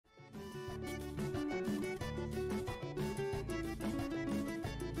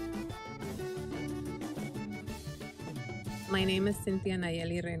My name is Cynthia RT.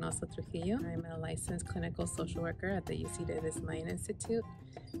 I'm a licensed clinical social worker at the UC Davis Mind Institute,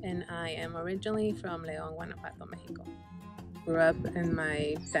 and I am originally from León, Guanajuato, Mexico. Grew up in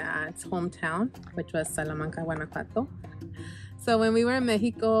my dad's hometown, which was Salamanca, Guanajuato. So when we were in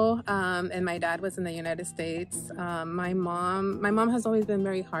Mexico and my dad was in the United States, my mom has always been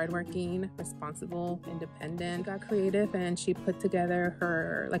very hardworking, responsible, independent. Got creative and she put together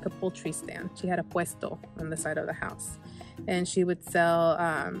her like a poultry stand. She had a puesto on the side of the house, and she would sell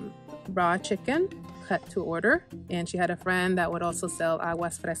raw chicken cut to order. And she had a friend that would also sell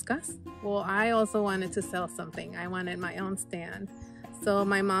aguas frescas. Well, I also wanted to sell something. I wanted my own stand. So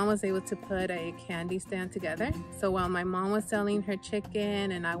my mom was able to put a candy stand together. So while my mom was selling her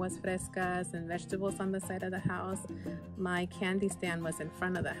chicken and aguas frescas and vegetables on the side of the house, my candy stand was in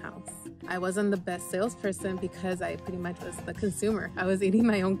front of the house. I wasn't the best salesperson because I pretty much was the consumer. I was eating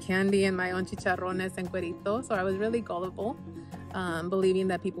my own candy and my own chicharrones and cueritos, so I was really gullible, believing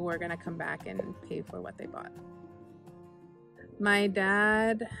that people were gonna come back and pay for what they bought. My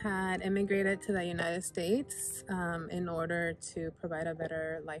dad had immigrated to the United States in order to provide a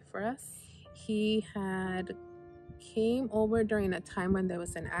better life for us. He had came over during a time when there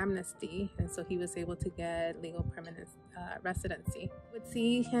was an amnesty, and so he was able to get legal permanent residency. Would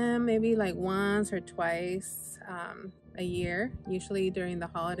see him maybe like once or twice a year. Usually during the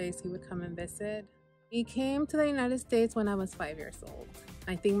holidays he would come and visit. He came to the United States when I was 5 years old.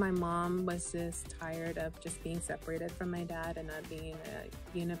 I think my mom was just tired of just being separated from my dad and not being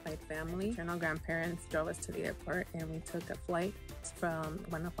a unified family. Maternal grandparents drove us to the airport and we took a flight from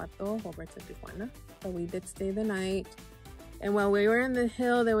Guanajuato over to Tijuana. So we did stay the night. And while we were in the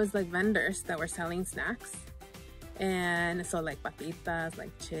hill, there was like vendors that were selling snacks. And so like papitas,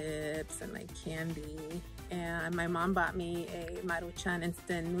 like chips and like candy. And my mom bought me a Maruchan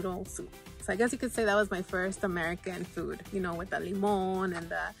instant noodle soup. So I guess you could say that was my first American food, you know, with the limon and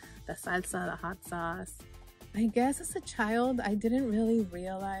the salsa, the hot sauce. I guess as a child, I didn't really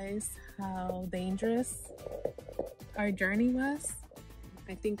realize how dangerous our journey was.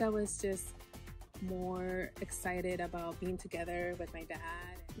 I think I was just more excited about being together with my dad.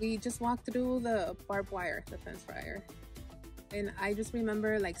 We just walked through the barbed wire, the fence wire. And I just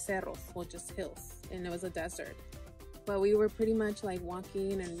remember like cerros, or just hills, and it was a desert. But we were pretty much like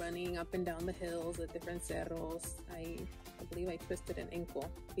walking and running up and down the hills at different cerros. I believe I twisted an ankle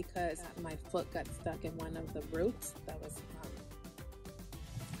because my foot got stuck in one of the roots that was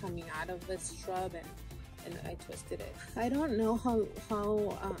coming out of this shrub, and I twisted it. I don't know how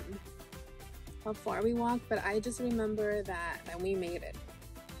far we walked, but I just remember that we made it.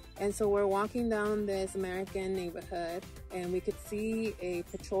 And so we're walking down this American neighborhood and we could see a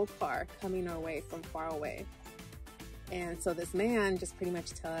patrol car coming our way from far away. And so this man just pretty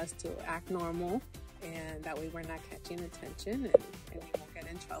much tell us to act normal and that we were not catching attention and we won't get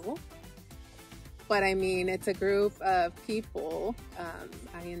in trouble. But I mean, it's a group of people.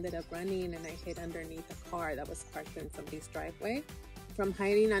 I ended up running and I hid underneath a car that was parked in somebody's driveway. From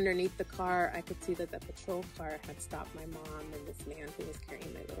hiding underneath the car, I could see that the patrol car had stopped my mom and this man who was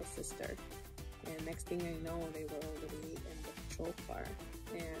carrying my little sister. And next thing I know, they were already in the patrol car.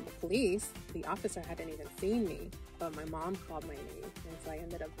 And the police, the officer hadn't even seen me, but my mom called my name. And so I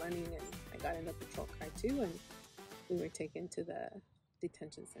ended up running and I got in the patrol car too, and we were taken to the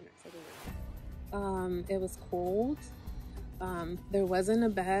detention center. So it was cold. There wasn't a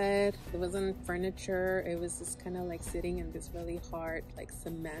bed, there wasn't furniture. It was just kind of like sitting in this really hard like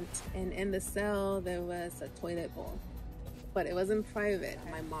cement. And in the cell, there was a toilet bowl, but it wasn't private.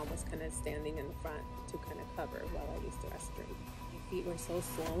 My mom was kind of standing in the front to kind of cover while I used the restroom. My feet were so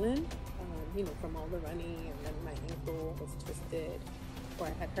swollen, you know, from all the running, and then my ankle was twisted, or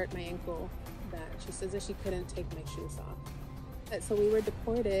I had hurt my ankle, that she says that she couldn't take my shoes off. So we were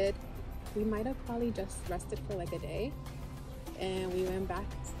deported. We might have probably just rested for like a day. And we went back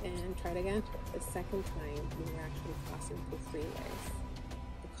and tried again. The second time, we were actually crossing through freeways.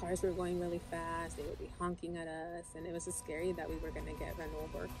 The cars were going really fast. They would be honking at us. And it was just scary that we were going to get run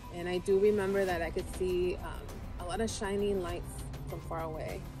over. And I do remember that I could see a lot of shining lights from far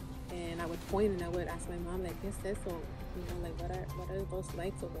away. And I would point and I would ask my mom, like, ¿qué es eso? You know, like, what are those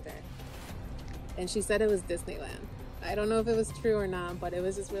lights over there? And she said it was Disneyland. I don't know if it was true or not, but it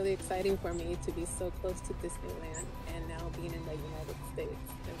was just really exciting for me to be so close to Disneyland and now being in the United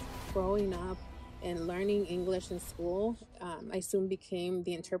States. And growing up and learning English in school, I soon became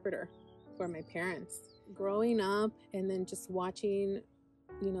the interpreter for my parents. Growing up and then just watching,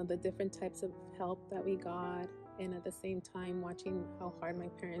 you know, the different types of help that we got, and at the same time watching how hard my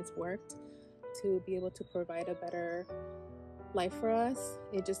parents worked to be able to provide a better life for us,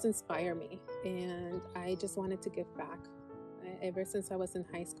 it just inspired me, and I just wanted to give back ever since I was in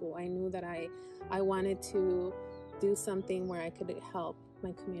high school. I knew that I wanted to do something where I could help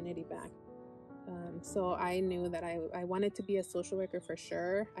my community back. So I knew that I wanted to be a social worker for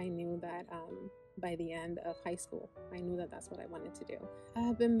sure. I knew that by the end of high school, I knew that that's what I wanted to do.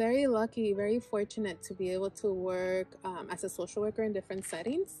 I've been very lucky, very fortunate to be able to work as a social worker in different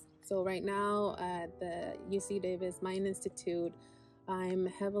settings. So right now at the UC Davis Mind Institute, I'm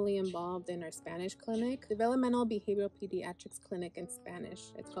heavily involved in our Spanish clinic, Developmental Behavioral Pediatrics Clinic in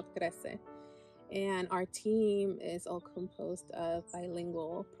Spanish. It's called Crece. And our team is all composed of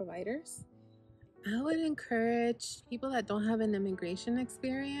bilingual providers. I would encourage people that don't have an immigration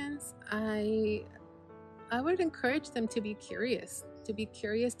experience. I would encourage them to be curious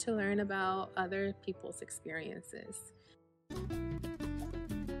to learn about other people's experiences.